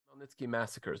Chmielnicki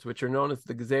massacres, which are known as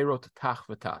the Gezerot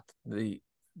Tachvatat, the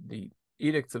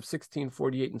edicts of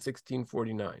 1648 and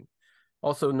 1649,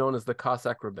 also known as the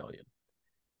Cossack Rebellion.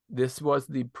 This was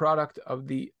the product of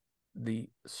the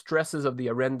stresses of the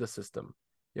Arenda system.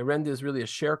 The Arenda is really a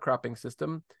sharecropping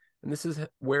system, and this is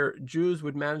where Jews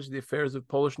would manage the affairs of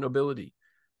Polish nobility,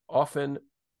 often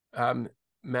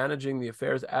managing the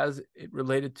affairs as it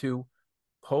related to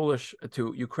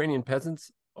Ukrainian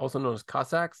peasants, also known as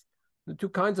Cossacks. The two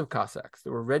kinds of Cossacks.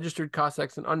 There were registered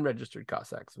Cossacks and unregistered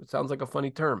Cossacks, which sounds like a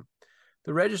funny term.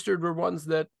 The registered were ones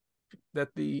that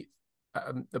the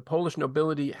Polish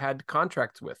nobility had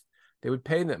contracts with. They would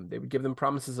pay them. They would give them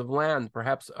promises of land,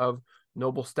 perhaps of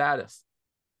noble status.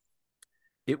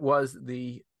 It was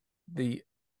the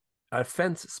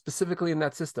offense specifically in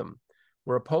that system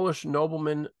where a Polish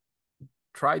nobleman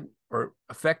tried or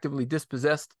effectively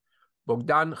dispossessed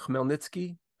Bogdan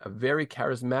Chmielnicki, a very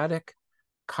charismatic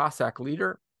Cossack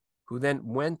leader, who then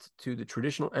went to the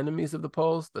traditional enemies of the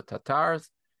Poles, the Tatars.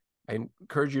 I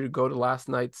encourage you to go to last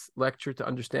night's lecture to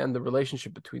understand the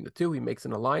relationship between the two. He makes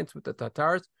an alliance with the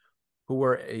Tatars, who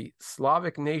were a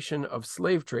Slavic nation of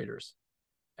slave traders.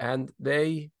 And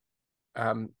they,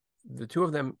 the two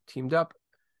of them teamed up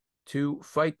to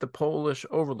fight the Polish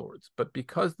overlords. But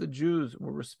because the Jews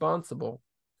were responsible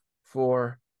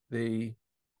for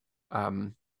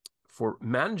for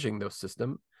managing those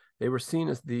systems, they were seen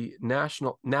as the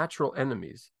natural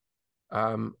enemies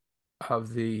of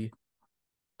the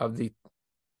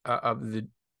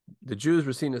Jews.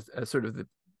 Were seen as sort of the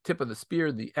tip of the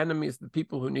spear, the enemies, the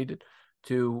people who needed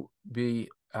to be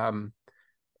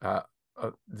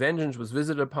vengeance was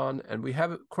visited upon. And we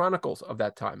have chronicles of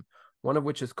that time, one of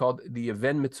which is called the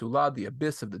Yeven Mitzula, the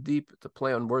abyss of the deep. It's a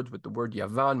play on words with the word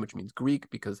Yavan, which means Greek,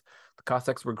 because the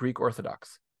Cossacks were Greek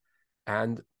Orthodox.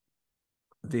 And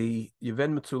the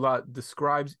Yeven Mitzula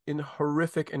describes in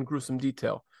horrific and gruesome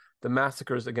detail the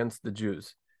massacres against the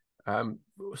Jews. Some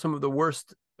of the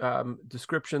worst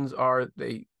descriptions are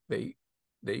they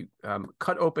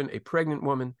cut open a pregnant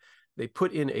woman, they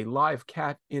put in a live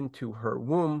cat into her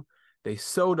womb, they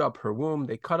sewed up her womb,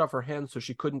 they cut off her hands so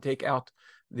she couldn't take out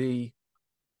the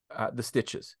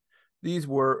stitches. These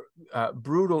were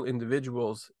brutal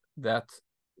individuals that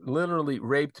literally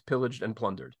raped, pillaged, and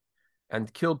plundered,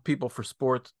 and killed people for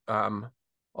sport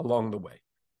along the way.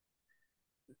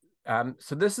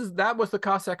 So that was the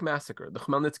Cossack massacre, the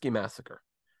Chmielnicki massacre.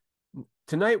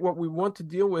 Tonight, what we want to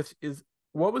deal with is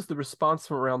what was the response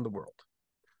from around the world.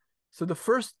 So the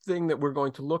first thing that we're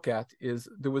going to look at is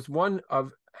there was one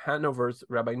of Hanover's,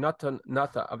 Rabbi Natan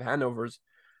Nata of Hanover's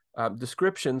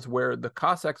descriptions where the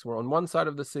Cossacks were on one side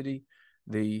of the city,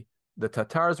 the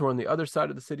Tatars were on the other side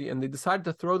of the city, and they decided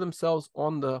to throw themselves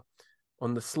on the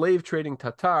slave trading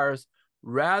Tatars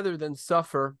rather than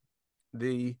suffer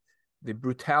the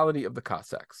brutality of the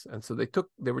Cossacks. And so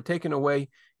they were taken away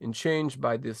in change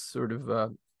by this sort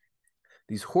of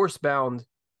these horsebound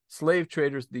slave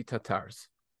traders, the Tatars.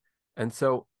 And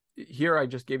so here I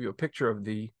just gave you a picture of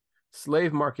the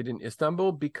slave market in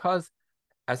Istanbul, because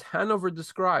as Hanover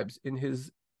describes in his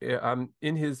Yeven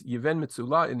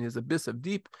Mitzula, in his Abyss of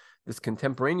Deep, this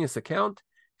contemporaneous account,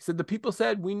 he said, the people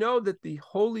said, we know that the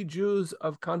holy Jews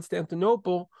of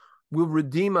Constantinople will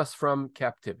redeem us from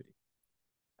captivity.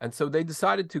 And so they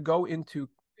decided to go into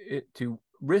it, to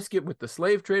risk it with the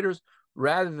slave traders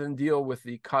rather than deal with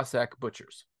the Cossack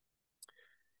butchers.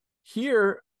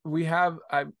 Here we have,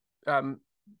 I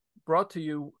brought to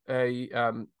you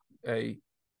a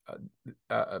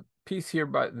piece here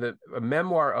by a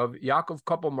memoir of Yaakov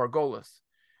Koppel Margolis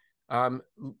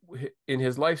in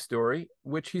his life story,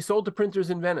 which he sold to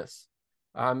printers in Venice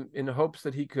in hopes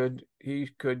that he could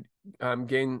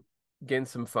gain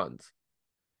some funds.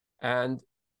 And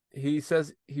he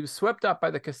says he was swept up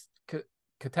by the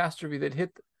catastrophe that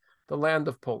hit the land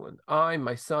of Poland. I,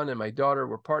 my son, and my daughter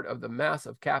were part of the mass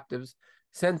of captives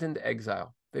sent into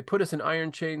exile. They put us in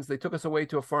iron chains. They took us away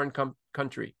to a foreign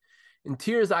country. In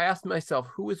tears, I asked myself,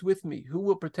 who is with me? Who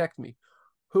will protect me?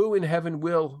 Who in heaven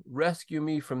will rescue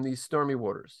me from these stormy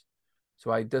waters?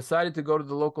 So I decided to go to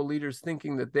the local leaders,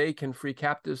 thinking that they can free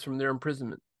captives from their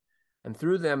imprisonment. And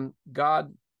through them,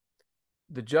 God,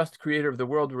 the just creator of the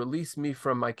world, released me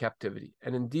from my captivity.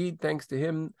 And indeed, thanks to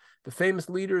him, the famous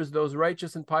leaders, those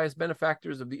righteous and pious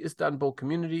benefactors of the Istanbul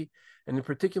community, and in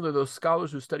particular those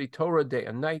scholars who study Torah day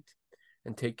and night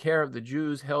and take care of the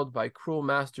Jews held by cruel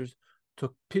masters,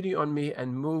 took pity on me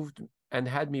and moved and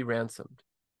had me ransomed.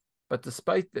 But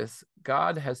despite this,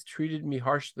 God has treated me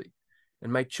harshly,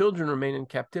 and my children remain in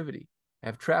captivity. I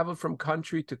have traveled from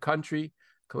country to country,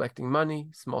 collecting money,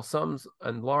 small sums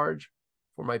and large,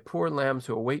 for my poor lambs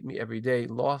who await me every day,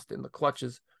 lost in the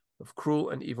clutches of cruel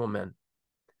and evil men.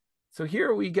 So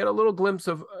here we get a little glimpse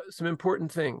of some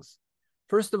important things.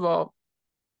 First of all,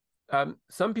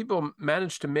 some people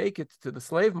managed to make it to the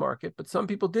slave market, but some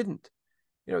people didn't.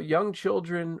 Young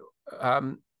children,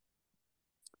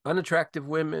 unattractive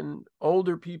women,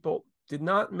 older people did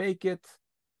not make it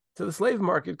to the slave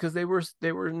market because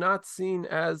they were not seen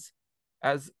as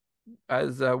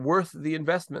worth the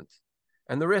investment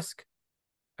and the risk.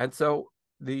 And so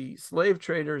the slave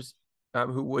traders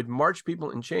who would march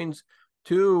people in chains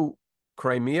to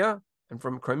Crimea, and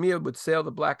from Crimea would sail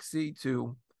the Black Sea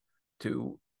to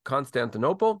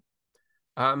Constantinople.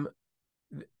 Not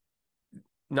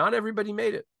everybody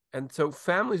made it, and so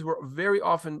families were very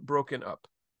often broken up.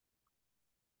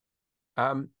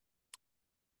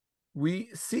 We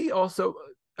see also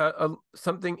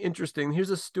something interesting.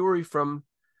 Here's a story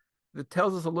that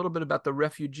tells us a little bit about the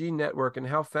refugee network and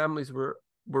how families were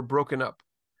broken up.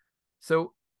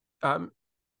 So in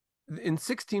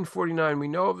 1649, we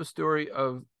know of a story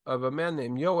of a man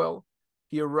named Yoel.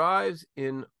 He arrives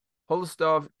in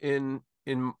Holostov in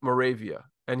Moravia,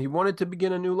 and he wanted to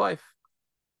begin a new life.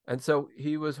 And so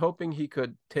he was hoping he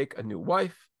could take a new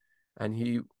wife, and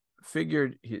he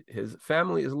figured his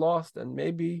family is lost, and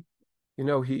maybe,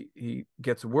 he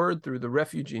gets word through the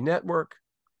refugee network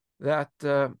that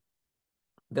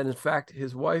in fact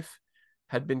his wife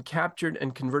had been captured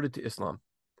and converted to Islam.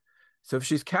 So if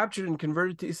she's captured and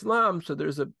converted to Islam, so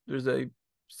there's a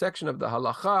section of the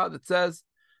halacha that says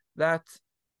that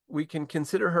we can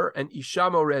consider her an isha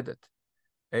moredet,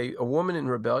 a woman in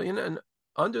rebellion, and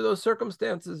under those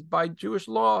circumstances, by Jewish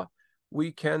law,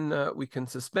 we can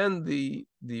suspend the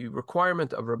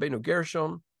requirement of Rabbeinu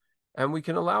Gershon, and we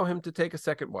can allow him to take a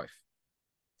second wife.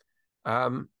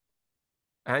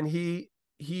 And he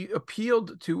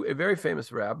appealed to a very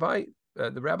famous rabbi,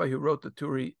 the rabbi who wrote the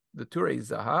Turei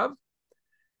Zahav.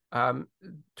 Turei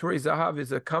Zahav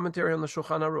is a commentary on the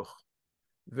Shulchan Aruch.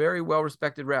 Very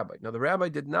well-respected rabbi. Now, the rabbi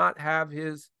did not have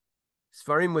his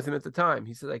Sfarim with him at the time.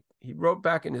 He said, he wrote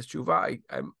back in his tshuva,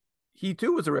 he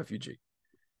too was a refugee.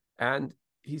 And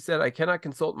he said, I cannot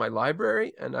consult my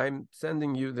library, and I'm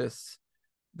sending you this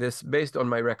based on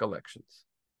my recollections.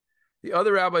 The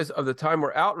other rabbis of the time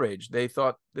were outraged. They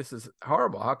thought, this is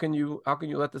horrible. How can you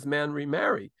let this man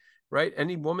remarry? Right?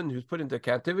 Any woman who's put into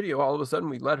captivity, all of a sudden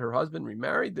we let her husband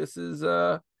remarry. This is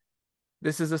a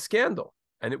scandal.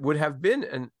 And it would have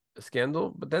been a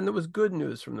scandal, but then there was good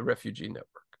news from the refugee network.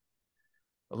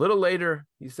 A little later,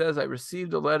 he says, I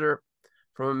received a letter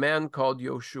from a man called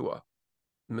Yoshua,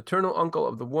 the maternal uncle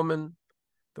of the woman,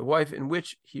 the wife, in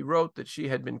which he wrote that she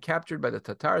had been captured by the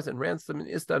Tatars and ransomed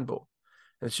in Istanbul,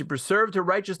 and she preserved her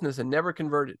righteousness and never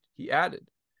converted. He added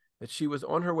that she was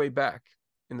on her way back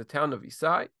in the town of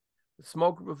Isai, a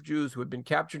small group of Jews who had been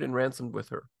captured and ransomed with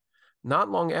her. Not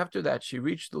long after that, she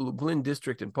reached the Lublin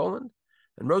district in Poland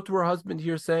and wrote to her husband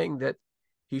here saying that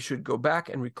he should go back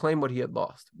and reclaim what he had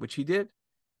lost, which he did.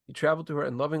 He traveled to her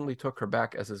and lovingly took her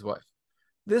back as his wife.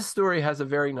 This story has a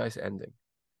very nice ending.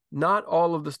 Not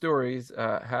all of the stories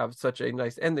have such a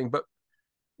nice ending, but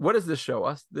what does this show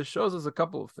us? This shows us a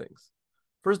couple of things.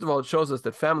 First of all, it shows us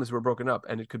that families were broken up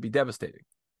and it could be devastating.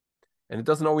 And it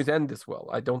doesn't always end this well.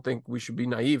 I don't think we should be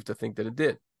naive to think that it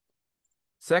did.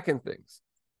 Second things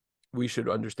we should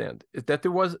understand is that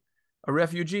there was a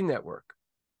refugee network,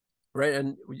 right?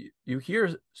 And you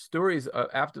hear stories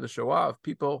after the Shoah of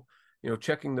people,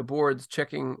 checking the boards,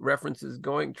 checking references,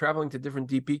 traveling to different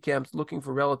DP camps, looking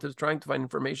for relatives, trying to find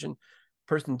information.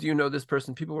 Person, do you know this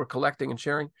person? People were collecting and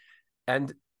sharing.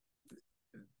 And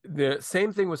the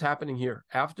same thing was happening here.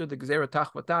 After the Gezerah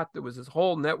Tachvatat, there was this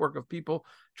whole network of people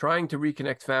trying to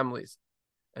reconnect families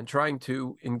and trying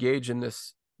to engage in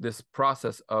this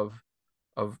process of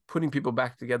putting people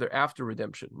back together after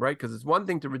redemption, right? Because it's one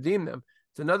thing to redeem them.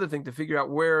 It's another thing to figure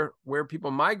out where people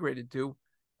migrated to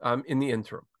in the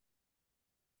interim.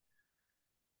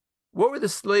 What were the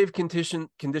slave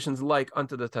conditions like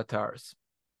unto the Tatars?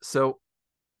 So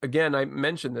again, I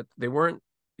mentioned that they weren't,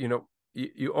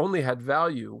 you only had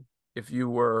value if you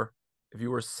were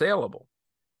saleable.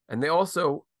 And they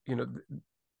also,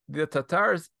 the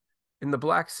Tatars in the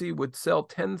Black Sea would sell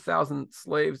 10,000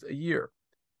 slaves a year.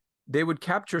 They would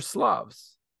capture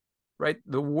Slavs, right?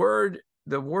 The word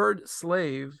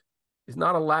slave is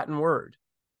not a Latin word.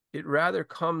 It rather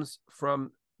comes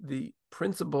from the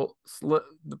principal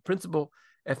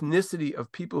ethnicity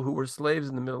of people who were slaves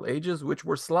in the Middle Ages, which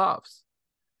were Slavs.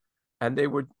 And they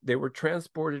were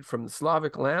transported from the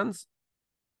Slavic lands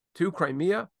to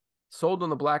Crimea, sold on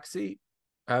the Black Sea,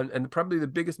 and probably the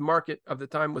biggest market of the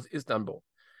time was Istanbul.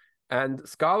 And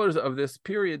scholars of this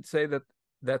period say that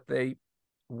they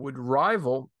would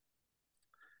rival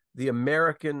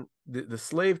the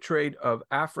slave trade of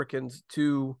Africans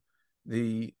to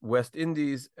the West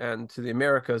Indies and to the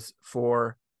Americas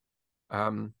for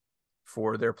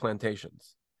their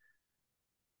plantations.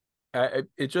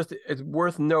 It's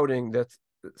worth noting that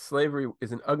slavery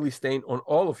is an ugly stain on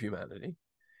all of humanity.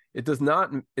 It does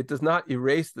not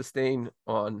erase the stain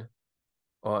on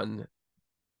the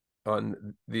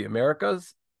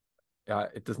Americas.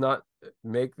 It does not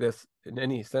make this in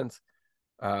any sense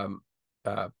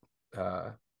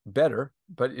better,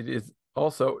 but it is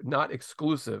also not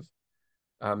exclusive.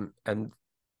 And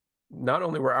not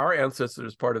only were our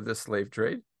ancestors part of this slave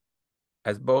trade,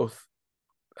 as both,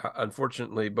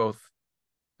 unfortunately, both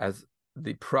as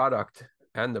the product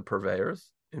and the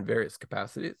purveyors in various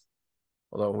capacities,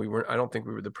 although I don't think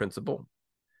we were the principal.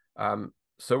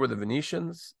 So were the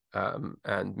Venetians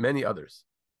and many others.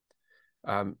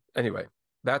 Anyway,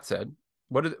 that said,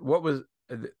 what was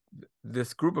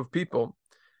this group of people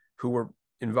who were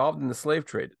involved in the slave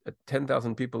trade at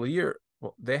 10,000 people a year?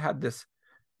 Well, they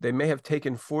may have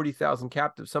taken 40,000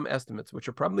 captives, some estimates, which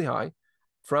are probably high,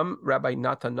 from Rabbi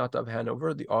Natan Nata of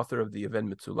Hanover, the author of the Even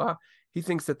Metzulah. He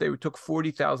thinks that they took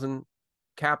 40,000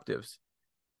 captives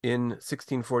in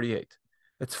 1648.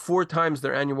 That's 4 times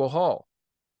their annual haul.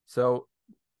 So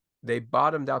they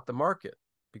bottomed out the market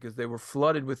because they were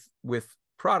flooded with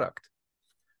product,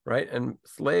 right? And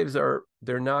slaves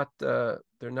they're not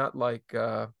like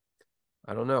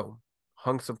I don't know,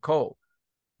 hunks of coal,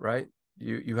 right?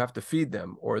 You have to feed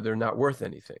them or they're not worth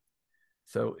anything.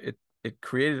 So it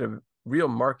created a real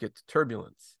market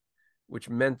turbulence, which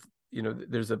meant,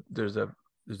 there's a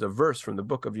verse from the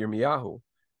book of Yirmiyahu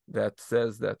that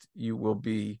says that you will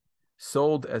be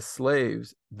sold as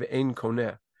slaves, ve'ein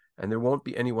koneh, and there won't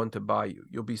be anyone to buy you.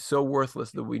 You'll be so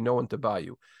worthless that we no one to buy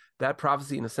you. That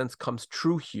prophecy, in a sense, comes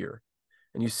true here.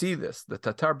 And you see this. The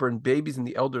Tatar burned babies and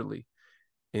the elderly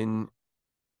in,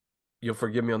 you'll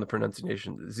forgive me on the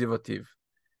pronunciation, Zivativ.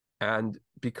 And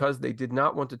because they did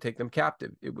not want to take them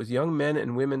captive, it was young men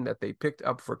and women that they picked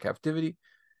up for captivity.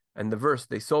 And the verse,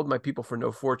 they sold my people for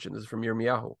no fortune, this is from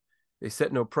Yirmiyahu. They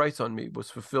set no price on me, was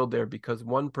fulfilled there because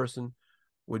one person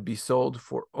would be sold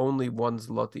for only 1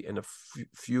 zloty and a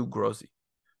few groszy,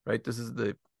 right? This is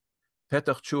the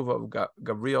Petach Tshuva of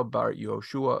Gabriel Bar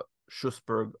Yehoshua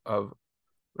Schussberg of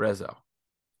Rezau.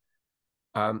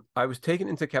 I was taken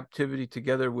into captivity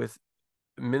together with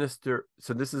minister.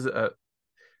 So this is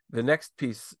the next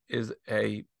piece is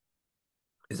a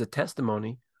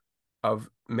testimony of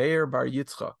Meir Bar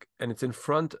Yitzchak, and it's in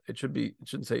front. It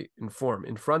shouldn't say in form,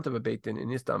 in front of a Beit Din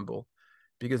in Istanbul,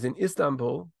 because in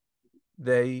Istanbul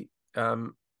they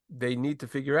need to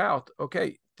figure out,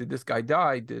 okay, did this guy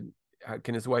die?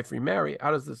 Can his wife remarry?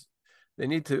 How does this? They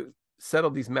need to settle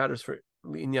these matters for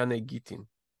Inyane Gitin.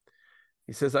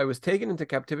 He says, I was taken into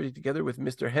captivity together with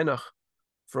Mr. Henoch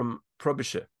from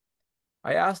Probishe.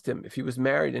 I asked him if he was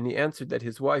married, and he answered that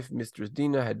his wife, Mistress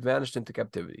Dina, had vanished into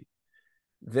captivity.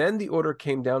 Then the order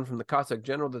came down from the Cossack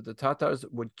general that the Tatars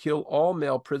would kill all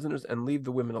male prisoners and leave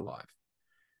the women alive.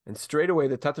 And straight away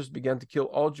the Tatars began to kill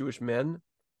all Jewish men,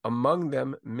 among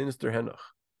them Minister Henoch.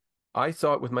 I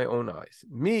saw it with my own eyes.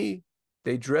 Me,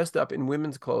 they dressed up in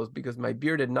women's clothes because my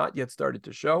beard had not yet started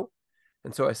to show,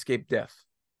 and so I escaped death.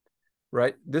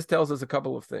 Right? This tells us a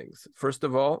couple of things. First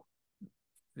of all,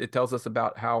 it tells us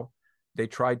about how they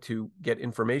tried to get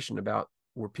information about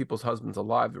were people's husbands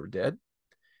alive or dead.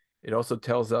 It also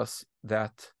tells us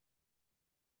that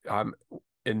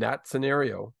in that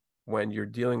scenario, when you're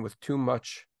dealing with too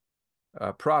much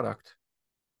product,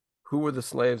 who were the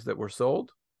slaves that were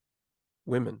sold?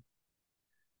 Women.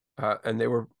 And they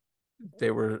were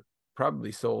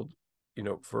probably sold,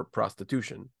 for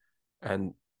prostitution,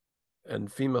 and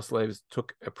female slaves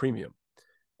took a premium,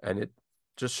 and it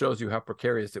just shows you how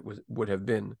precarious it would have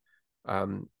been.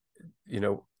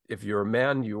 If you're a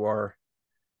man, you are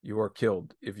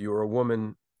killed. If you're a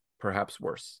woman, perhaps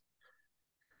worse.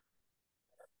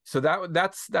 So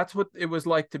that's what it was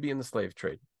like to be in the slave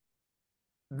trade.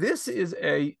 This is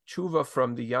a tshuva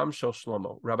from the Yam Shel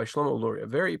Shlomo, Rabbi Shlomo Luria, a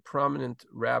very prominent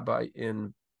rabbi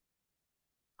in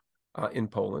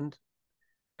Poland,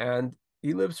 and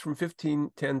he lives from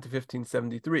 1510 to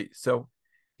 1573. So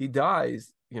he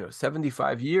dies,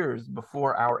 75 years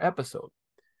before our episode.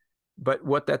 But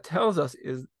what that tells us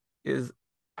is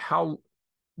how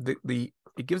it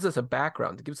gives us a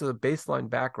background. It gives us a baseline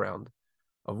background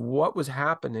of what was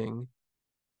happening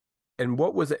and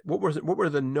what were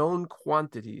the known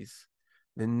quantities,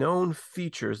 the known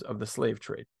features of the slave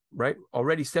trade, right?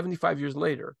 Already 75 years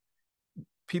later,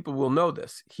 people will know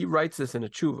this. He writes this in a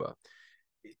tshuva.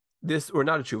 This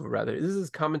is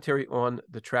commentary on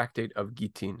the tractate of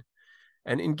Gittin.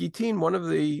 And in Gittin, one of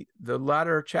the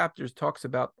latter chapters talks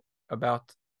about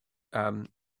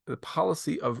the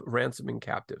policy of ransoming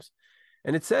captives.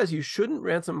 And it says you shouldn't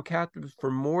ransom captives for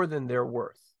more than they're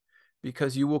worth,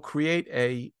 because you will create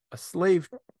a slave,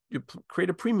 you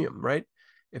create a premium, right?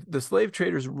 If the slave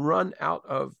traders run out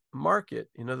of market,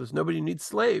 there's nobody who needs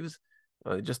slaves.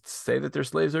 They just say that their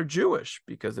slaves are Jewish,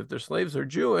 because if their slaves are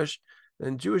Jewish,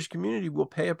 then Jewish community will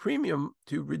pay a premium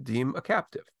to redeem a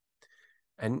captive.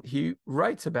 And he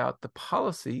writes about the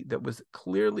policy that was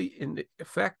clearly in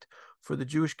effect for the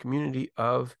Jewish community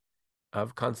of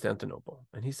Constantinople.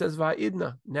 And he says,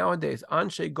 Va'idna, nowadays,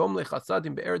 Anshe Gomle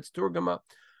Chasadim Be'eretz Turgama,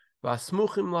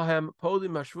 Va'smuchim Lahem,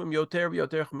 Podim Hashvum Yoter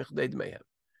V'yoter Chmichdei Dmeihem.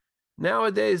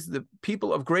 Nowadays, the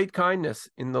people of great kindness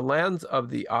in the lands of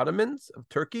the Ottomans, of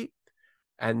Turkey,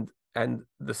 and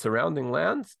the surrounding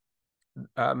lands,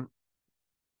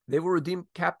 they will redeem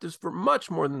captives for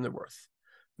much more than they're worth.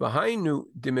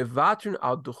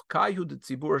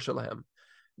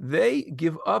 They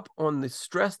give up on the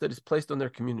stress that is placed on their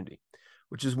community,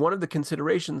 which is one of the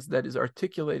considerations that is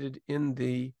articulated in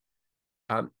the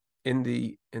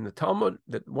Talmud,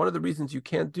 that one of the reasons you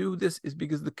can't do this is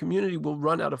because the community will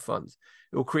run out of funds.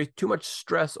 It will create too much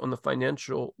stress on the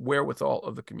financial wherewithal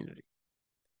of the community.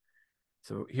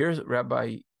 So here's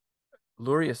Rabbi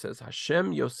Luria says,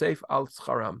 Hashem Yosef al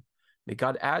Tzcharam, may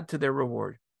God add to their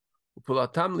reward. And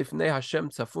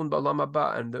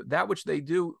that which they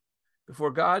do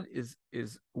before God is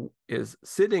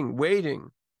sitting,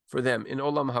 waiting for them in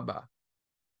Olam Haba.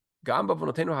 Gam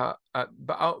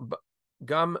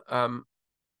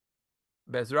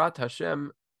Bezrat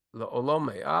Hashem La'olam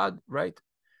Me'ad, right?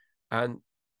 And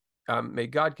may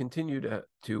God continue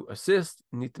to assist.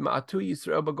 Nitma'atu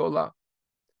Yisrael B'Gola.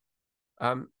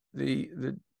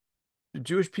 The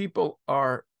Jewish people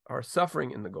are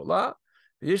suffering in the Gola.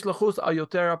 You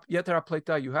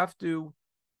have to,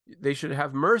 they should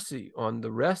have mercy on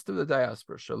the rest of the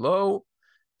diaspora. Shalo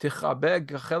tichabeg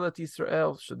gachelet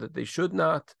Yisrael, so that they should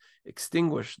not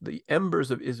extinguish the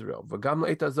embers of Israel. V'gam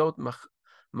le'etazot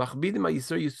machbidim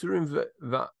ha'yisrael yisurim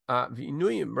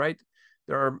v'inuyim. Right?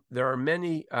 There are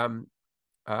many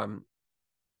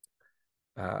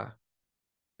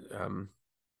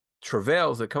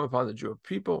travails that come upon the Jewish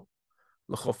people.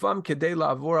 L'chofam kedei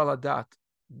la'avor al adat.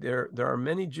 There are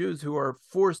many Jews who are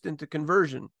forced into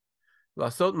conversion.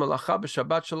 Lasot malacha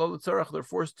b'Shabbat shelo l'tzarach. They're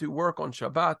forced to work on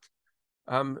Shabbat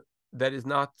that is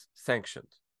not sanctioned.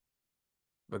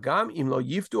 V'gam im lo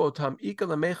yiftu otam ika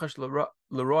l'mechash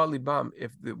l'roa libam.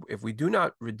 If we do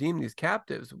not redeem these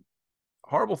captives,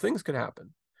 horrible things could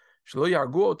happen. Shelo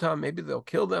yargu otam. Maybe they'll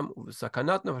kill them.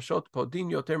 V'sakanat nefashot podin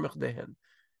yoter mechdehen.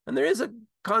 And there is a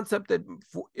concept that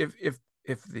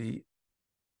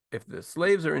if the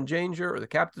slaves are in danger or the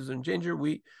captives are in danger,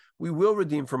 we will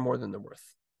redeem for more than they're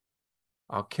worth.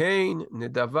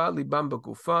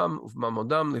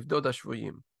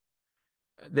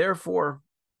 Therefore,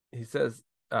 he says,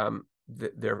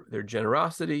 their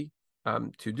generosity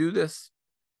to do this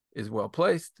is well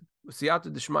placed.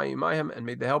 And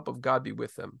may the help of God be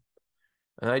with them.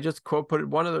 And I just put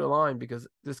one other line because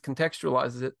this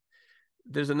contextualizes it.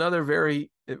 There's another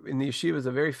in the yeshiva is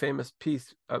a very famous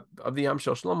piece of the Yam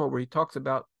Shel Shlomo where he talks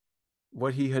about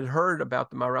what he had heard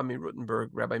about the Maharami Rothenburg,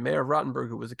 Rabbi Meir of Rothenburg,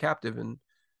 who was a captive in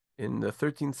the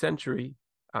 13th century,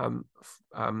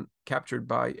 captured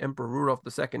by Emperor Rudolf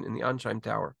II in the Ansheim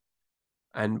Tower.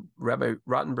 And Rabbi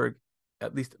Rothenburg,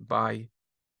 at least by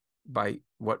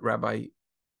what Rabbi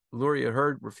Luria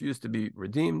heard, refused to be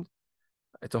redeemed.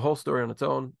 It's a whole story on its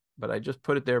own, but I just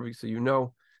put it there so you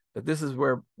know that this is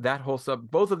where that whole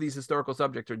both of these historical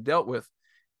subjects are dealt with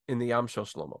in the Yam Shel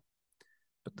Shlomo.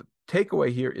 But the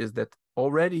takeaway here is that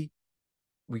already,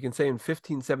 we can say in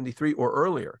 1573 or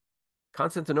earlier,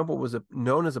 Constantinople was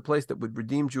known as a place that would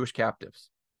redeem Jewish captives.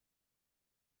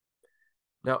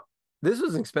 Now, this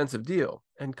was an expensive deal,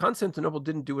 and Constantinople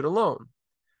didn't do it alone.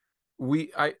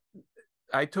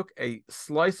 I took a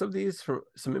slice of these from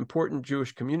some important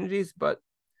Jewish communities, but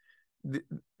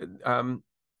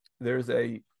there's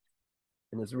an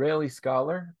Israeli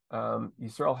scholar,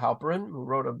 Yisrael Halperin, who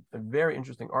wrote a very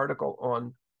interesting article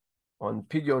on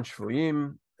Pidyon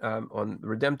Shvuyim, on the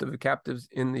redemptive captives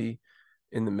in the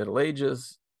Middle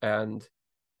Ages, and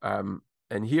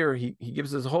here he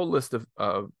gives us a whole list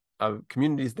of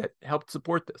communities that helped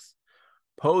support this.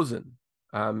 Posen,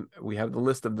 we have the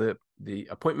list of the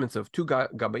appointments of two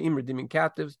Gabaim redeeming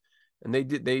captives,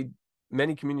 and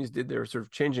many communities did their sort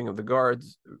of changing of the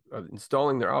guards,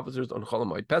 installing their officers on Chol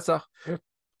HaMoed Pesach.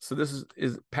 So this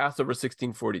is Passover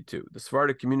 1642. The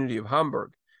Sephardic community of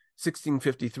Hamburg,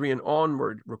 1653 and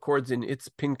onward, records in its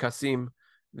Pinkasim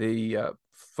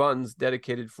funds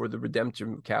dedicated for the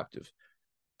redemption of captives.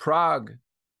 Prague,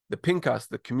 the Pinkas,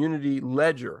 the community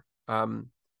ledger of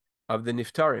the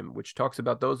Niftarim, which talks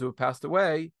about those who have passed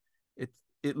away,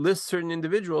 it lists certain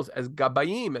individuals as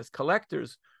gabayim, as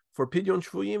collectors for pidyon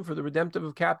shvuyim, for the redemptive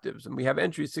of captives. And we have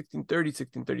entries 1630,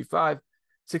 1635,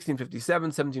 1657,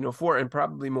 1704, and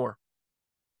probably more.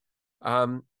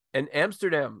 And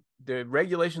Amsterdam, the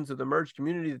regulations of the merged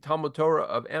community, the Talmud Torah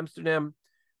of Amsterdam,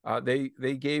 they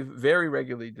gave very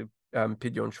regularly to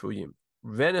pidyon shvuyim.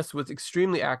 Venice was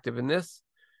extremely active in this,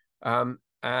 and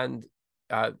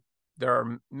there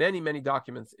are many, many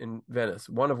documents in Venice,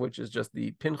 one of which is just the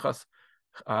Pinchas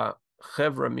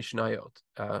Chevra Mishnayot.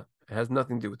 It has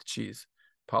nothing to do with cheese.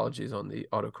 Apologies on the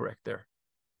autocorrect there.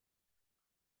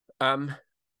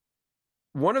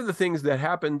 One of the things that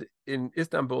happened in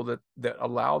Istanbul that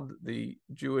allowed the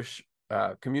Jewish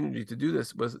community to do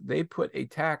this was they put a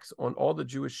tax on all the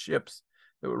Jewish ships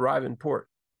that would arrive in port.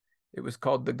 It was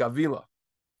called the Gavila.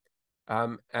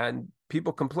 And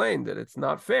people complained that it's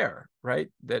not fair, right?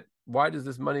 That why does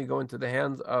this money go into the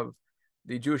hands of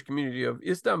the Jewish community of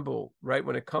Istanbul, right?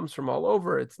 When it comes from all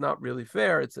over, it's not really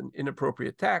fair. It's an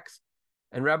inappropriate tax.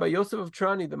 And Rabbi Yosef of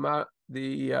Trani, the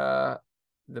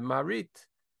Marit,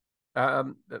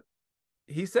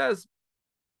 he says,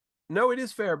 no, it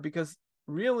is fair, because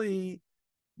really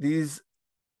he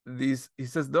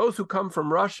says those who come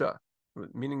from Russia,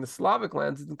 meaning the Slavic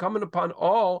lands, it's incumbent upon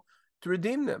all to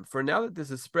redeem them. For now that this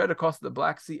is spread across the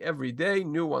Black Sea every day,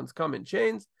 new ones come in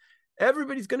chains,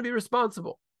 everybody's going to be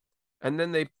responsible. And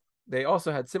then they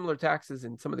also had similar taxes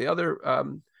in some of the other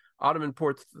Ottoman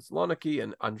ports, Thessaloniki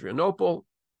and Adrianople.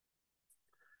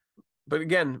 But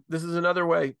again, this is another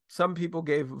way. Some people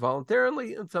gave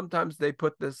voluntarily, and sometimes they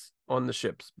put this on the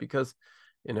ships, because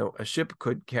a ship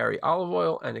could carry olive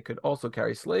oil, and it could also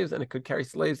carry slaves, and it could carry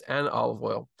slaves and olive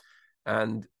oil.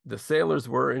 And the sailors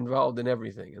were involved in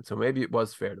everything. And so maybe it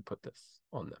was fair to put this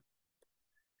on them.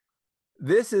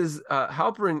 This is,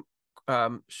 Halperin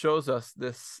shows us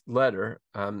this letter.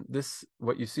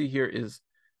 What you see here is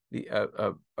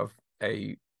an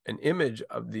image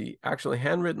of the actually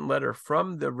handwritten letter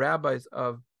from the rabbis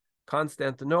of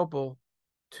Constantinople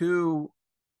to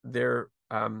their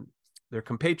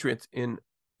compatriots in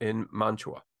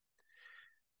Mantua.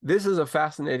 This is a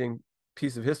fascinating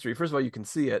piece of history. First of all, you can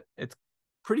see it. It's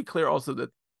pretty clear also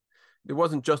that there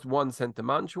wasn't just one sent to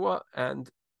Mantua, and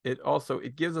it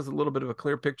gives us a little bit of a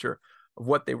clear picture of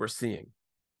what they were seeing.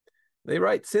 They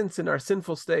write, since in our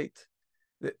sinful state,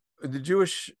 the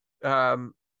Jewish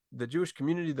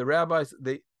community, the rabbis,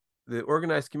 the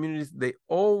organized communities, they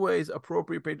always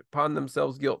appropriate upon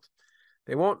themselves guilt.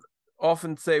 They won't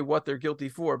often say what they're guilty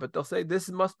for, but they'll say this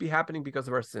must be happening because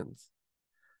of our sins.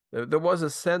 There was a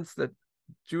sense that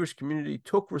Jewish community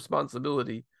took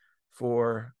responsibility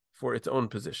for its own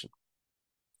position.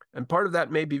 And part of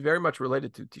that may be very much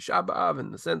related to Tisha B'Av,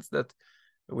 in the sense that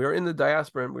we are in the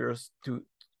diaspora and we are to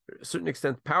a certain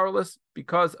extent powerless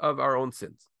because of our own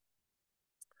sins.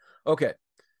 Okay,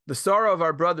 the sorrow of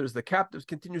our brothers, the captives,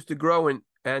 continues to grow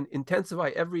and intensify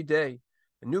every day.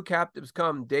 And new captives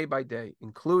come day by day,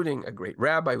 including a great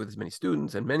rabbi with his many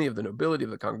students and many of the nobility of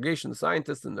the congregation, the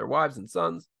scientists and their wives and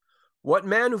sons. What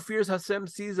man who fears Hashem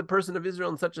sees a person of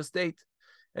Israel in such a state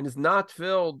and is not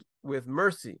filled with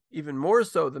mercy, even more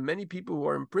so the many people who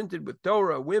are imprinted with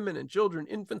Torah, women and children,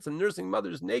 infants and nursing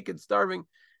mothers, naked, starving,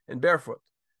 and barefoot.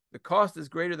 The cost is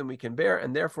greater than we can bear,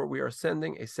 and therefore we are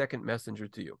sending a second messenger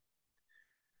to you.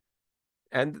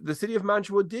 And the city of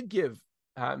Mantua did give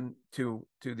to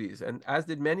these, and as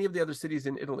did many of the other cities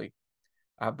in Italy.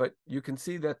 But you can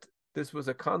see that this was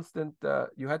a constant,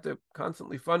 you had to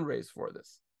constantly fundraise for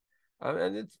this.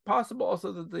 And it's possible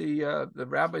also that the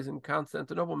rabbis in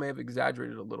Constantinople may have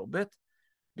exaggerated a little bit,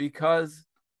 because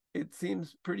it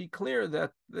seems pretty clear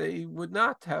that they would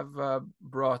not have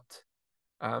brought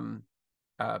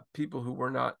people who were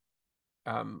not,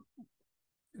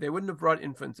 they wouldn't have brought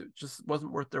infants. It just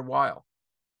wasn't worth their while,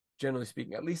 generally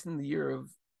speaking, at least in the year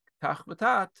of Tach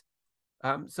B'Tat.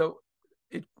 So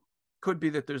it could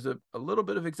be that there's a little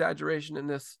bit of exaggeration in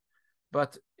this,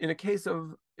 but in a case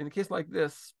like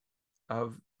this,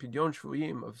 of pidyon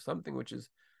shvuyim, of something which is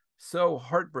so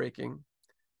heartbreaking,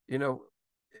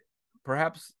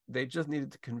 perhaps they just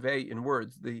needed to convey in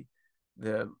words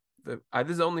this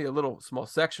is only a little small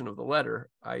section of the letter.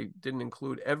 I didn't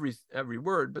include every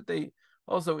word, but they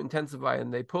also intensify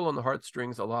and they pull on the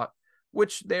heartstrings a lot,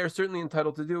 which they are certainly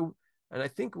entitled to do. And I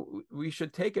think we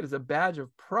should take it as a badge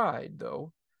of pride,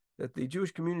 though, that the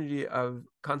Jewish community of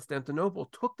Constantinople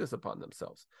took this upon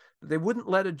themselves, that they wouldn't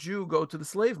let a Jew go to the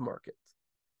slave market.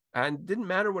 And it didn't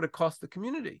matter what it cost the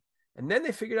community. And then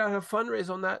they figured out how to fundraise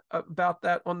on that about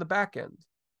that on the back end,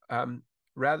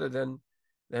 rather than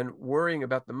worrying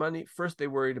about the money. First, they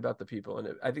worried about the people, and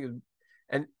I think,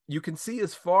 and you can see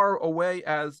as far away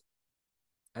as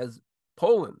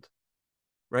Poland,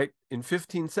 right, in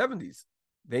 1570s,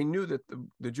 they knew that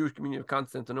the Jewish community of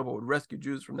Constantinople would rescue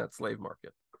Jews from that slave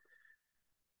market.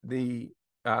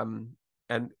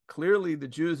 And clearly the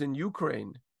Jews in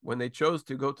Ukraine, when they chose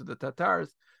to go to the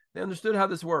Tatars, they understood how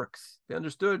this works. They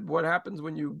understood what happens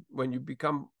when you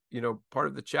become, part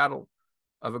of the chattel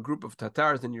of a group of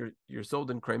Tatars, and you're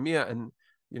sold in Crimea, and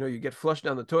you get flushed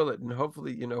down the toilet, and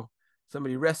hopefully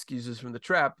somebody rescues us from the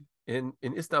trap in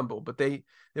Istanbul. But they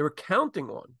were counting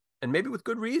on, and maybe with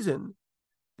good reason,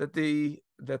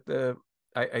 that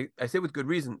I say with good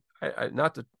reason,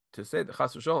 not to say that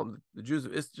Chas v'Shalom, the Jews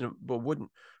of Istanbul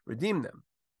wouldn't redeem them,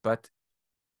 but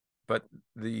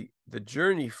the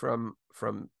journey from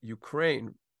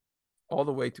Ukraine all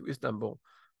the way to Istanbul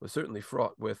was certainly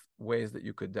fraught with ways that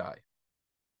you could die.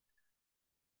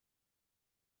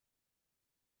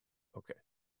 Okay.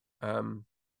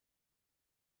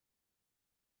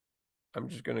 I'm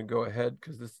just going to go ahead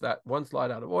because this is that one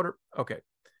slide out of order. Okay.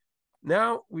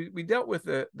 Now we dealt with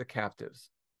the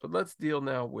captives, but let's deal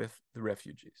now with the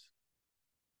refugees.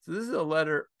 So this is a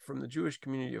letter from the Jewish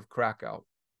community of Krakow,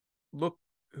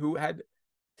 who had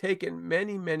taken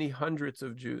many, many hundreds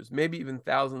of Jews, maybe even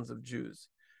thousands of Jews,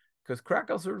 because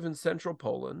Krakow is sort of in central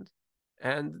Poland,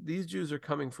 and these Jews are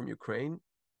coming from Ukraine.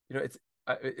 It's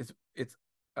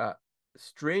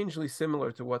strangely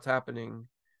similar to what's happening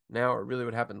now, or really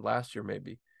what happened last year,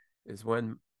 maybe, is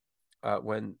when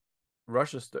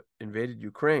Russia invaded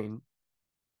Ukraine.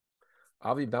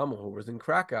 Avi Baumel, who was in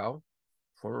Krakow,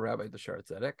 former rabbi of the Shaar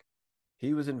Tzedek,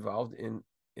 he was involved in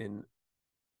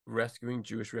rescuing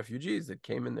Jewish refugees that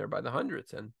came in there by the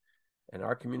hundreds, and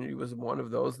our community was one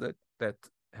of those that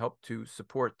helped to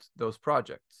support those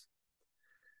projects.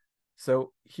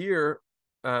 So here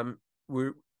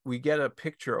we get a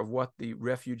picture of what the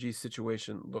refugee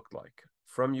situation looked like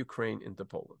from Ukraine into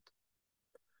Poland.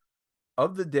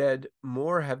 Of the dead,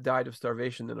 more have died of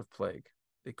starvation than of plague.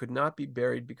 They could not be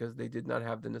buried because they did not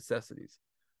have the necessities: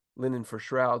 linen for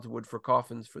shrouds, wood for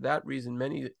coffins. For that reason,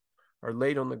 many are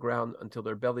laid on the ground until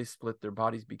their bellies split, their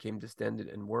bodies became distended,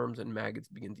 and worms and maggots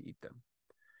begin to eat them.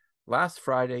 Last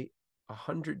Friday,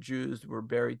 100 Jews were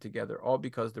buried together, all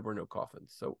because there were no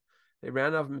coffins. So they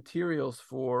ran out of materials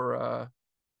for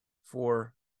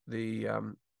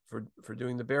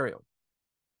doing the burial.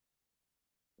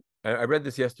 I read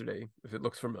this yesterday, if it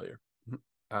looks familiar,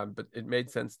 but it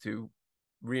made sense to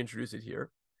reintroduce it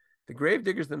here. The grave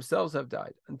diggers themselves have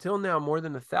died. Until now, more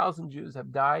than 1,000 Jews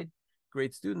have died,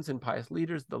 great students and pious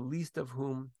leaders, the least of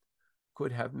whom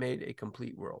could have made a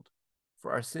complete world.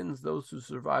 For our sins, those who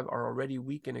survive are already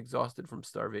weak and exhausted from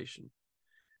starvation.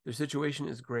 Their situation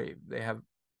is grave. They have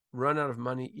run out of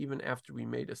money even after we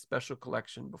made a special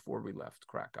collection before we left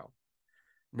Krakow.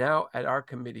 Now, at our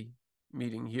committee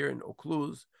meeting here in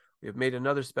Okluz, we have made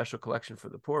another special collection for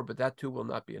the poor, but that too will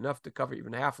not be enough to cover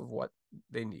even half of what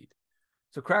they need.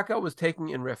 So Krakow was taking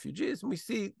in refugees, and we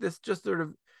see this just sort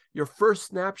of your first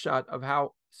snapshot of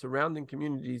how surrounding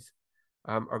communities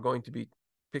are going to be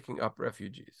picking up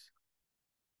refugees.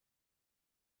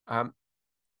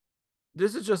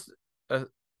 This is just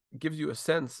gives you a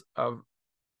sense of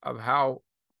how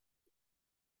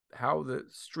the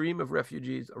stream of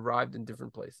refugees arrived in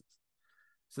different places.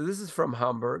 So this is from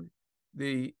Hamburg.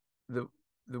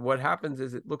 What happens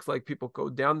is it looks like people go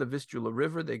down the Vistula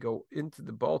River, they go into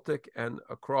the Baltic and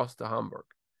across to Hamburg.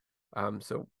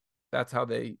 So that's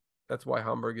why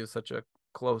Hamburg is such a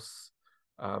close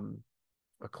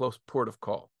port of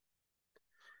call.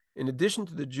 In addition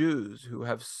to the Jews who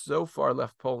have so far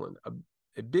left Poland, a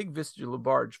big Vistula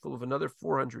barge full of another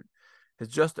 400 has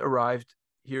just arrived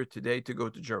here today to go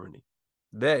to Germany.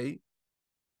 The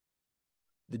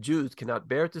Jews cannot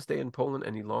bear to stay in Poland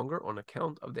any longer on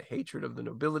account of the hatred of the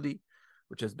nobility,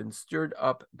 which has been stirred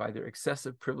up by their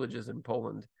excessive privileges in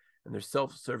Poland and their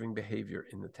self-serving behavior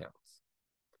in the towns.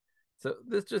 So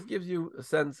this just gives you a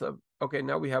sense of, okay,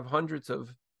 now we have hundreds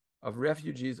of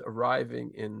refugees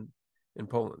arriving in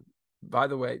Poland. By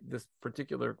the way, this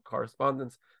particular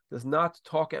correspondence does not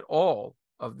talk at all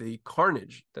of the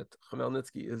carnage that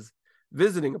Chmielnicki is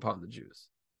visiting upon the Jews.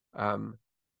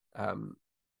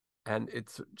 And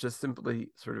it's just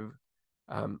simply sort of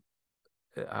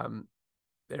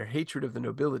their hatred of the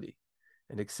nobility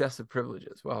and excessive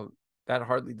privileges. Well, that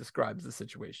hardly describes the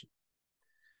situation.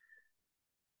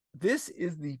 This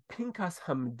is the Pinkas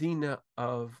Hamdina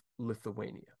of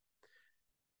Lithuania.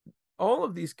 All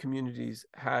of these communities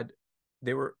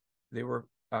they were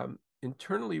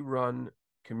internally run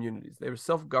communities. They were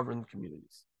self-governed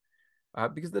communities.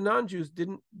 Because the non-Jews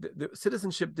the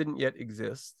citizenship didn't yet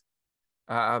exist,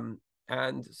 and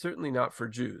certainly not for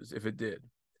Jews if it did.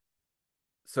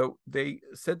 So they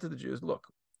said to the Jews, look,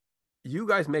 you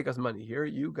guys make us money here.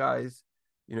 You guys,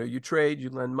 you trade, you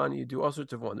lend money, you do all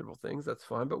sorts of wonderful things. That's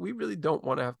fine. But we really don't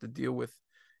want to have to deal with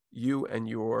you and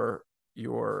your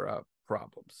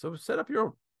problems. So set up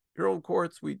your own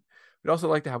courts. We'd also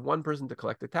like to have one person to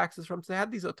collect the taxes from. So they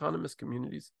had these autonomous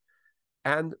communities.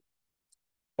 And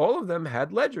all of them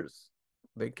had ledgers.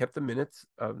 They kept the minutes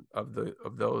of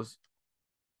those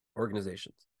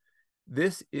organizations.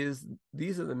 These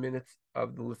are the minutes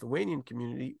of the Lithuanian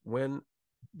community when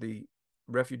the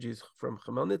refugees from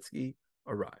Chmielnicki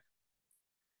arrive.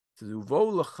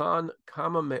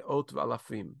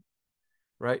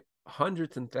 Right?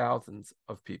 Hundreds and thousands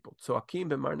of people. So Akim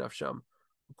b'mar nafsham,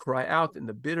 who cry out in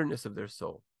the bitterness of their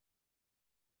soul.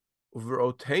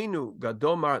 Uverotenu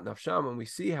gadol marat nafsham, and we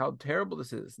see how terrible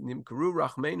this is. Nimkru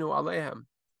rachmenu alehem.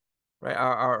 Right?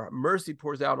 Our mercy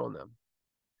pours out on them.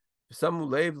 Samu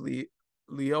lev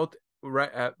liot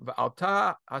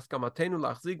v'alta haskamatenu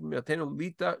lachzik miatenu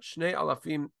lita shnei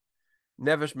alafim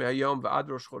nevesh me'ayom v'ad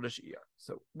rosh chodesh iyar.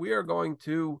 So we are going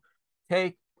to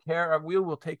take care of, we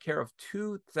will take care of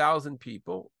 2,000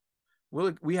 people.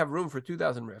 We have room for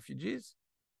 2,000 refugees,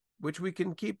 which we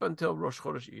can keep until Rosh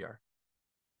Chodesh Iyar.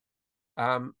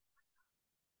 Haba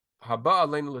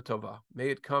aleinu l'tova, may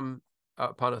it come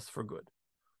upon us for good.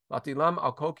 Latilam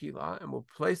al kokila, and we'll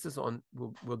place this on,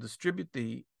 we'll distribute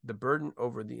the burden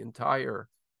over the entire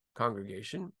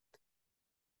congregation.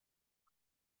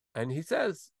 And he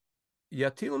says,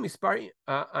 Yatilu mispar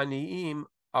aniim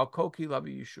al kokila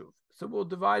b'yishuv. So we'll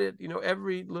divide it,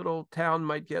 every little town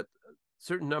might get a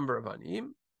certain number of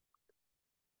aniim.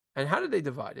 And how do they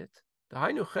divide it? So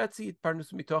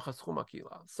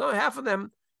half of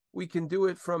them, we can do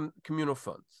it from communal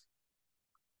funds.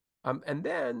 And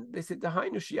then they said,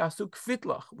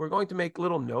 we're going to make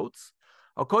little notes.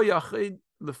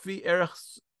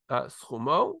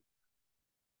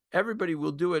 Everybody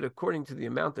will do it according to the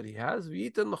amount that he has.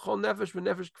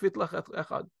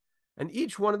 And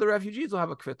each one of the refugees will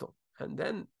have a kvittel. And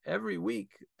then every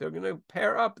week they're going to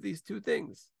pair up these two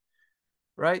things,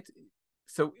 right?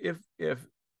 So if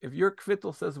your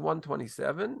kvittel says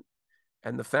 127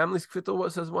 and the family's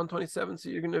kvittel says 127, so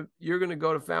you're gonna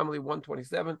go to family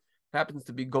 127, happens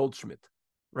to be Goldschmidt,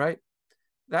 right?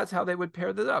 That's how they would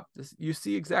pair that up. You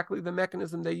see exactly the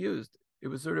mechanism they used. It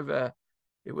was sort of a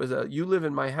you live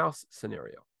in my house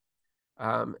scenario.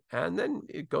 And then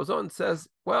it goes on and says,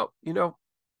 well,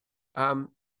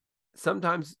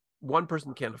 sometimes one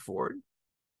person can't afford.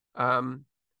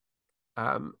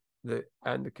 The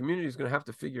community is going to have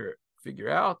to figure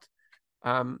out.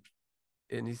 And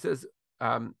he says,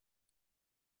 the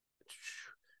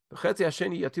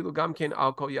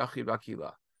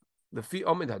fi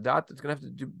omid hadat, it's going to have to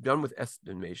be done with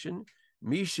estimation.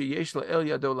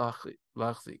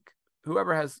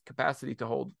 Whoever has capacity to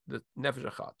hold the nefesh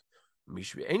achat.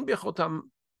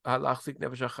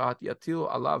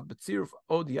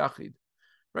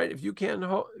 Right? If you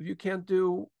can't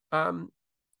do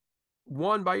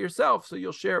one by yourself, so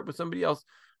you'll share it with somebody else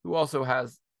who also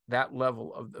has that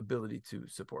level of ability to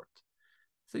support.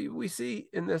 So we see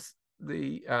in this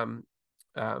the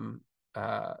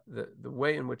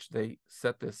way in which they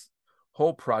set this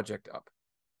whole project up.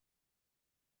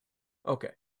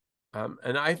 Okay,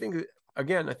 and I think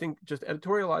just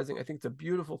editorializing, I think it's a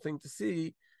beautiful thing to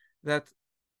see that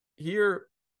here,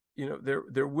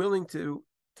 they're willing to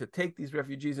take these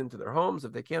refugees into their homes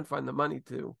if they can't find the money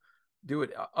to do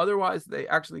it. Otherwise, they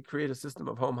actually create a system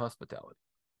of home hospitality.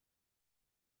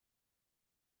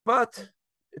 But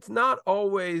it's not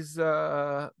always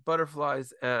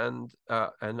butterflies and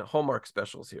Hallmark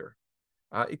specials here.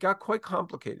 It got quite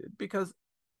complicated because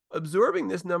absorbing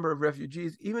this number of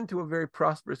refugees, even to a very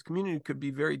prosperous community, could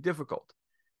be very difficult.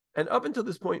 And up until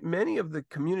this point, many of the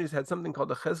communities had something called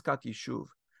the Cheskat Yishuv.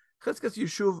 Cheskat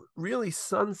Yishuv really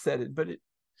sunsetted, but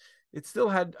it still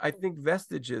had, I think,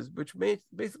 vestiges, which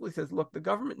basically says, look, the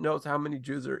government knows how many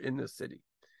Jews are in this city.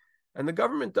 And the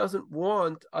government doesn't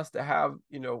want us to have,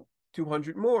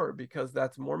 200 more because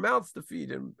that's more mouths to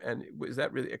feed. And is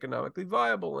that really economically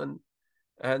viable?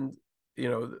 And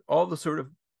all the sort of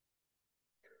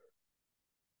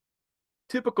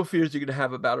typical fears you're going to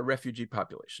have about a refugee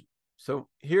population. So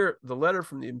here, the letter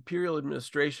from the imperial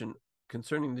administration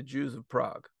concerning the Jews of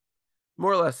Prague,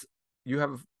 more or less, you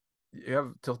have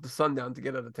till the sundown to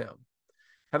get out of town.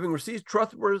 Having received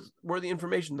trustworthy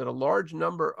information that a large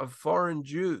number of foreign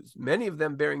Jews, many of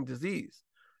them bearing disease,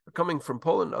 are coming from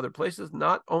Poland and other places,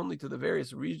 not only to the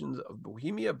various regions of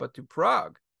Bohemia, but to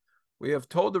Prague. We have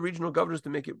told the regional governors to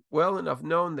make it well enough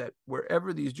known that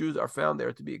wherever these Jews are found, they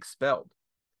are to be expelled.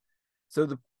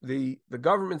 So the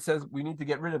government says we need to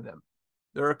get rid of them.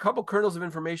 There are a couple kernels of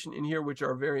information in here which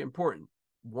are very important.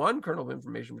 One kernel of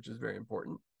information which is very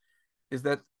important is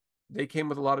that they came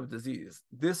with a lot of disease.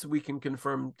 This we can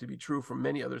confirm to be true from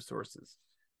many other sources.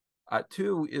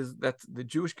 Two is that the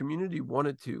Jewish community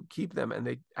wanted to keep them, and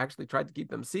they actually tried to keep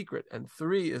them secret. And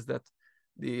three is that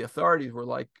the authorities were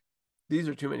like, these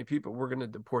are too many people, we're going to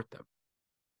deport them.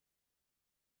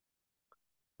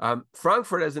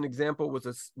 Frankfurt, as an example, was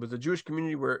a Jewish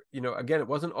community where, again, it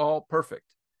wasn't all perfect.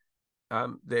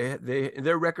 They in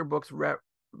their record books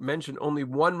mentioned only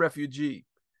one refugee.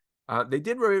 They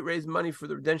did raise money for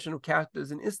the redemption of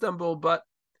captives in Istanbul, but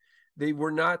they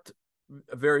were not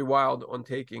very wild on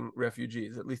taking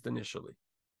refugees, at least initially.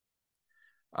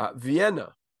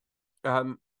 Vienna.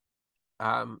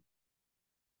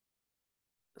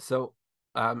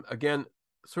 Again,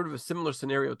 sort of a similar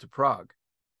scenario to Prague,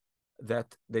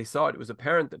 that they saw it was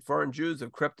apparent that foreign Jews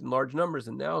have crept in large numbers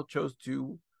and now chose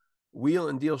to wheel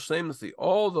and deal shamelessly.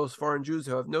 All those foreign Jews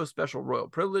who have no special royal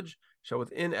privilege shall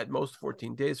within at most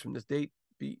 14 days from this date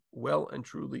be well and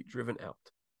truly driven out.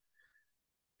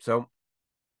 So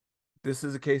this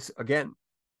is a case, again,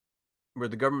 where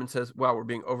the government says, wow, we're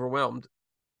being overwhelmed.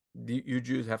 You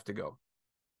Jews have to go.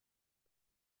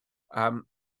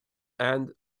 And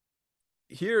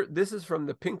here, this is from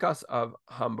the Pinkas of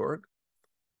Hamburg.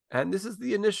 And this is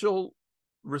the initial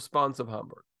response of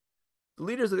Hamburg. The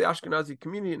leaders of the Ashkenazi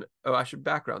community, I should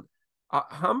background.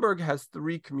 Hamburg has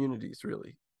three communities,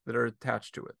 really, that are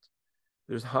attached to it.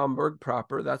 There's Hamburg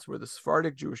proper. That's where the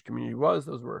Sephardic Jewish community was.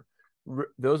 Those were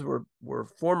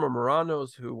former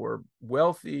Marranos who were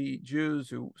wealthy Jews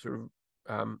who sort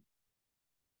of,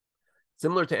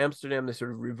 similar to Amsterdam, they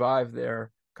sort of revived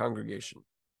their congregation.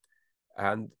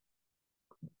 And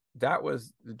that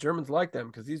was, the Germans liked them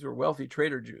because these were wealthy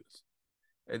trader Jews.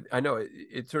 I know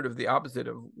it's sort of the opposite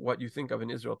of what you think of in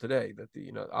Israel today, that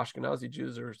the Ashkenazi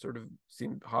Jews are sort of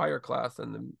seem higher class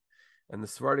and the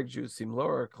Sephardic Jews seem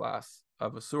lower class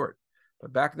of a sort.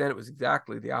 But back then it was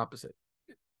exactly the opposite,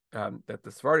 that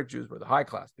the Sephardic Jews were the high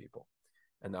class people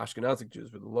and the Ashkenazi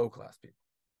Jews were the low class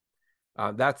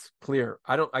people. That's clear.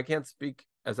 I can't speak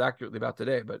as accurately about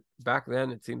today, but back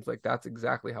then it seems like that's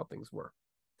exactly how things were.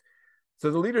 So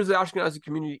the leaders of the Ashkenazi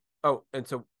community, and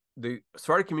so the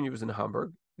Sephardic community was in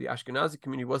Hamburg. The Ashkenazi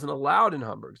community wasn't allowed in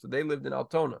Hamburg, so they lived in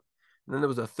Altona. And then there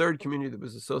was a third community that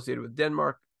was associated with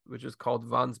Denmark, which is called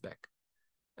Vansbeck.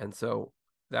 And so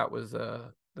that was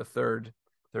the third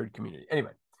community.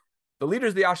 Anyway, the leaders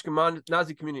of the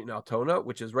Ashkenazi community in Altona,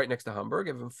 which is right next to Hamburg,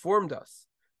 have informed us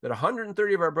that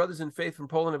 130 of our brothers in faith from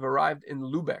Poland have arrived in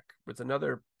Lübeck, which is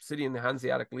another city in the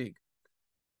Hanseatic League,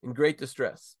 in great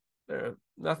distress. There's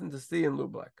nothing to see in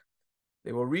Lübeck.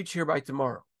 They will reach here by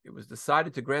tomorrow. It was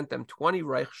decided to grant them 20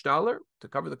 Reichstaler to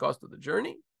cover the cost of the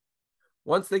journey.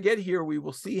 Once they get here, we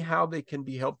will see how they can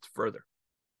be helped further.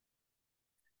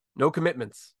 No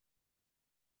commitments.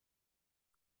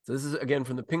 So this is, again,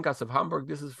 from the Pinkas of Hamburg.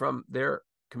 This is from their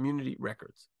community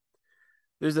records.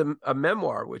 There's a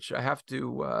memoir, which I have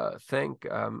to thank,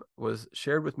 was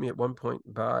shared with me at one point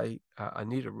by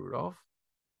Anita Rudolph.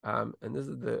 And this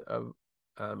is the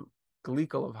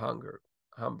Gleikel of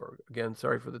Hamburg. Again,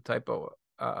 sorry for the typo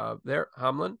there,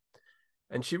 Hamlin.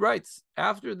 And she writes,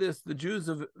 after this, the Jews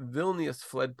of Vilnius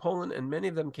fled Poland, and many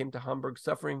of them came to Hamburg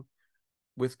suffering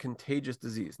with contagious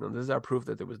disease. Now, this is our proof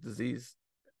that there was disease,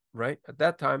 right? At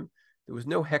that time, there was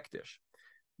no hektish.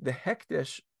 The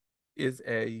hektish is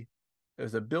a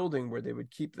building where they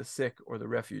would keep the sick or the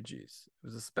refugees. It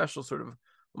was a special sort of,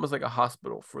 almost like a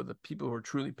hospital for the people who were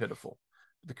truly pitiful.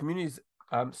 The communities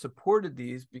supported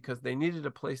these because they needed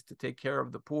a place to take care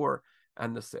of the poor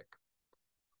and the sick,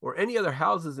 or any other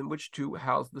houses in which to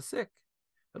house the sick.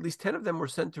 At least 10 of them were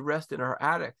sent to rest in our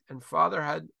attic, and Father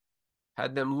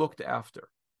had them looked after.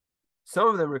 Some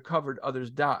of them recovered,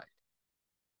 others died.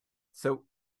 So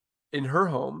in her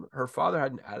home, her father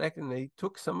had an attic, and they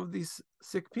took some of these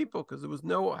sick people because there was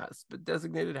no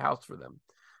designated house for them.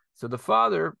 So the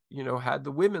father, had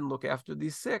the women look after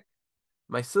these sick.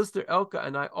 My sister Elka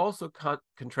and I also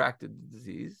contracted the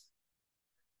disease.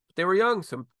 But they were young,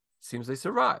 so it seems they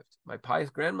survived. My pious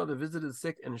grandmother visited the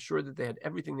sick and ensured that they had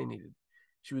everything they needed.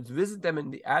 She would visit them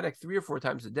in the attic 3 or 4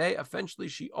 times a day. Eventually,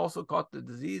 she also caught the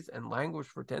disease and languished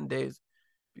for 10 days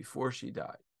before she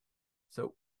died.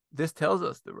 So this tells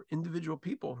us there were individual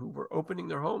people who were opening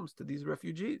their homes to these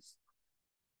refugees.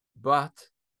 But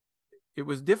it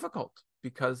was difficult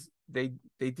because they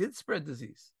did spread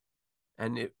disease.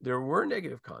 and there were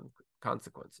negative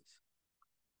consequences.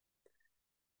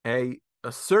 A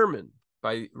sermon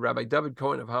by Rabbi David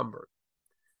Cohen of Hamburg.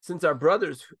 Since our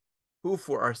brothers who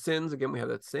for our sins, again, we have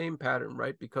that same pattern,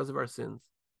 right? Because of our sins,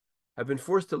 have been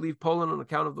forced to leave Poland on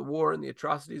account of the war and the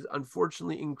atrocities,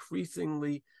 unfortunately,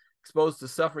 increasingly exposed to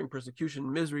suffering, persecution,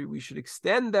 and misery, we should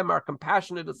extend them our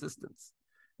compassionate assistance,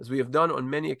 as we have done on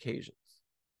many occasions.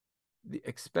 The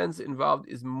expense involved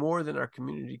is more than our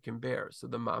community can bear, so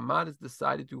the Ma'amad has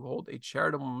decided to hold a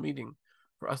charitable meeting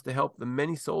for us to help the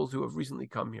many souls who have recently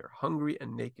come here, hungry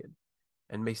and naked,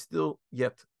 and may still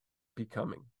yet be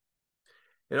coming.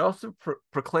 It also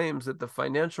proclaims that the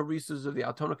financial resources of the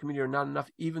Altona community are not enough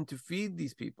even to feed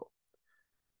these people.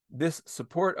 This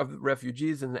support of the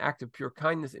refugees is an act of pure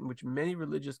kindness in which many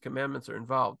religious commandments are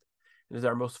involved. It is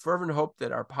our most fervent hope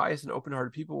that our pious and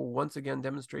open-hearted people will once again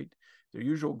demonstrate their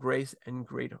usual grace and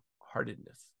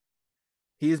great-heartedness.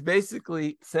 He is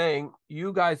basically saying,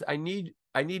 you guys, I need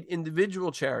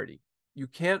individual charity. You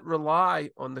can't rely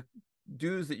on the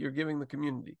dues that you're giving the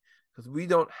community, because we,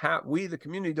 the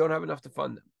community, don't have enough to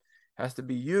fund them. It has to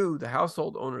be you, the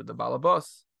household owner, the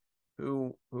balabas,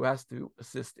 who has to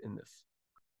assist in this.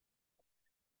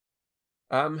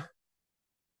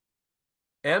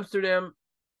 Amsterdam,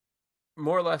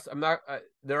 more or less,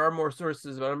 there are more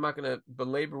sources, but I'm not going to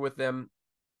belabor with them.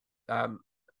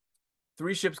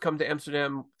 3 ships come to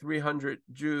Amsterdam, 300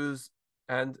 Jews,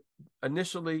 and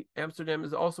initially Amsterdam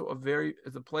is also a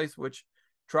place which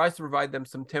tries to provide them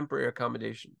some temporary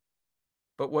accommodation.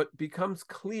 But what becomes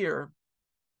clear,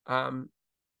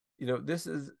 this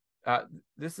is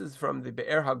from the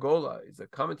Be'er HaGola. It's a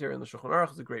commentary on the Shulchan Aruch.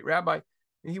 He's a great rabbi,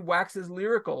 and he waxes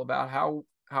lyrical about how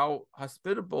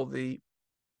hospitable the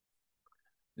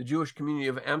Jewish community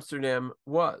of Amsterdam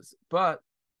was. But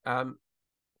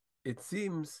it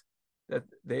seems that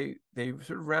they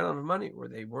sort of ran out of money, or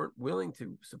they weren't willing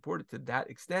to support it to that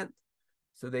extent.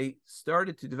 So they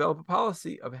started to develop a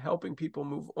policy of helping people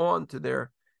move on to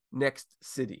their next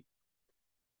city.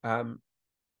 And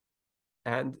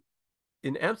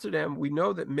in Amsterdam, we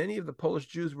know that many of the Polish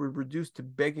Jews were reduced to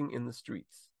begging in the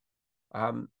streets.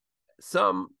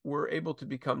 Some were able to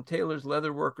become tailors,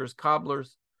 leather workers,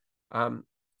 cobblers,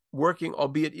 working,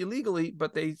 albeit illegally,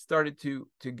 but they started to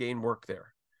gain work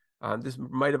there. This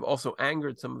might have also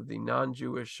angered some of the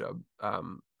non-Jewish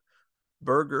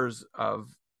burghers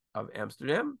of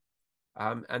Amsterdam,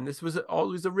 and this was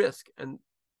always a risk. And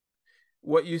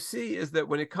what you see is that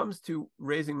when it comes to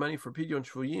raising money for Pidyon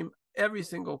Shvuyim, every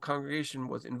single congregation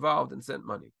was involved and sent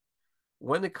money.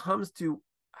 When it comes to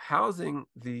housing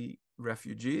the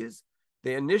refugees,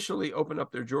 they initially open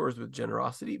up their drawers with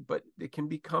generosity, but it can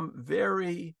become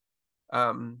very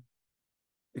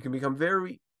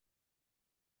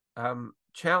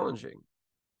challenging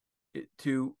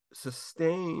to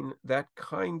sustain that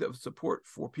kind of support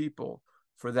for people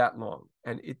for that long.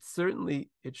 And it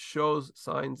shows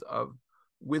signs of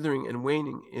withering and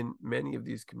waning in many of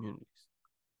these communities.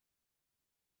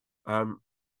 And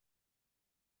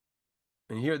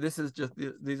here, these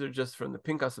are just from the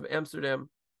Pinkas of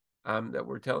Amsterdam that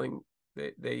we're telling.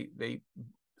 They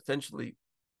essentially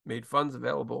made funds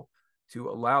available to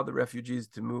allow the refugees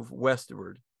to move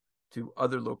westward to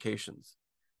other locations.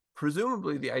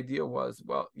 Presumably, the idea was,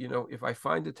 well, if I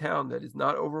find a town that is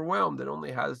not overwhelmed, that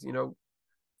only has,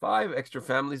 5 extra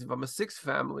families, if I'm a 6th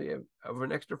family of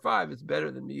an extra 5, it's better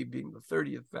than me being the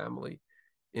 30th family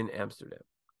in Amsterdam.